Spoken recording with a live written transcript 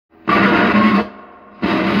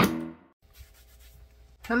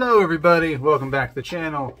Hello everybody, welcome back to the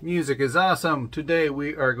channel. Music is awesome. Today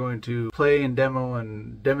we are going to play and demo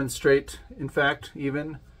and demonstrate, in fact,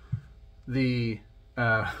 even the,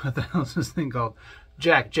 what the hell is this thing called?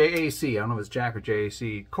 JAC, J-A-C, I don't know if it's JAC or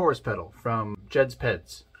J-A-C, chorus pedal from JEDS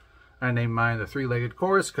PEDS. I named mine the three-legged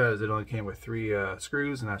chorus because it only came with three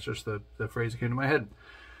screws, and that's just the phrase that came to my head.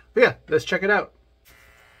 But yeah, let's check it out.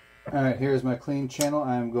 Alright, here's my clean channel.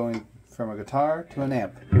 I'm going from a guitar to an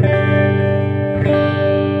amp.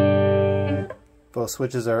 Both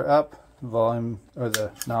switches are up, volume or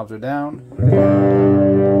the knobs are down.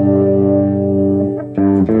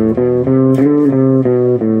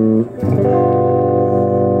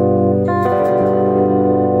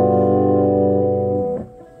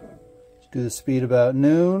 Do the speed about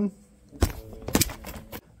noon.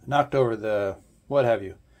 Knocked over the what have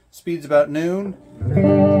you. Speed's about noon.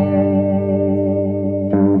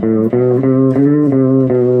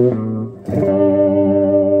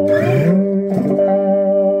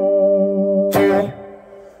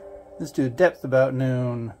 Let's do depth about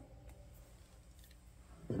noon.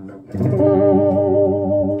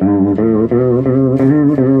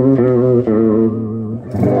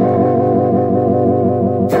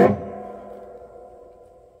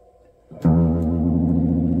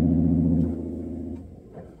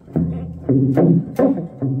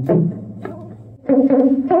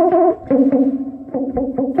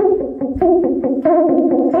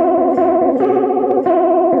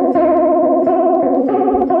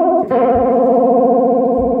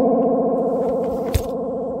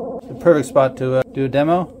 Perfect spot to do a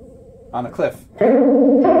demo on a cliff. Alright,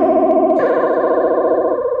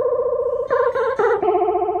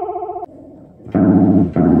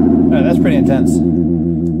 that's pretty intense.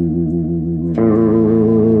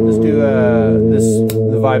 Let's do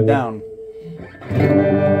the vibe down.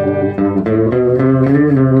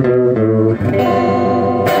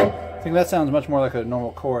 I think that sounds much more like a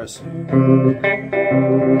normal chorus.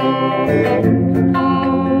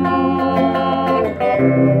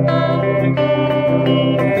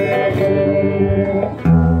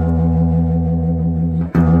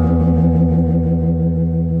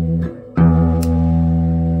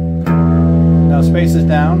 Now space is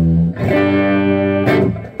down.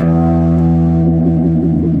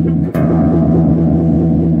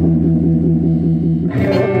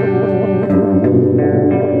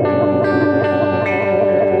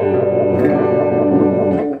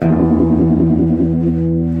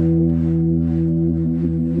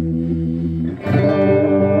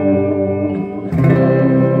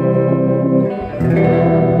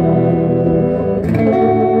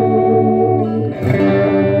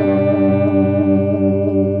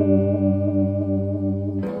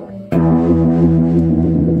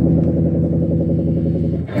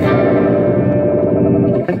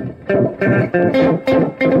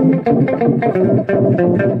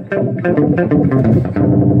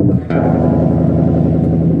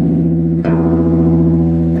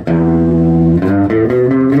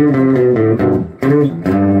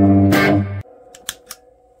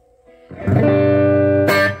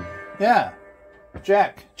 Yeah,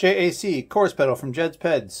 JAC, J-A-C, chorus pedal from JEDS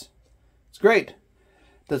PEDS. It's great.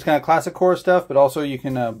 Does kind of classic chorus stuff, but also you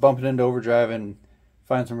can bump it into overdrive and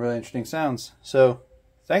find some really interesting sounds. So,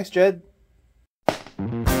 thanks, Jed.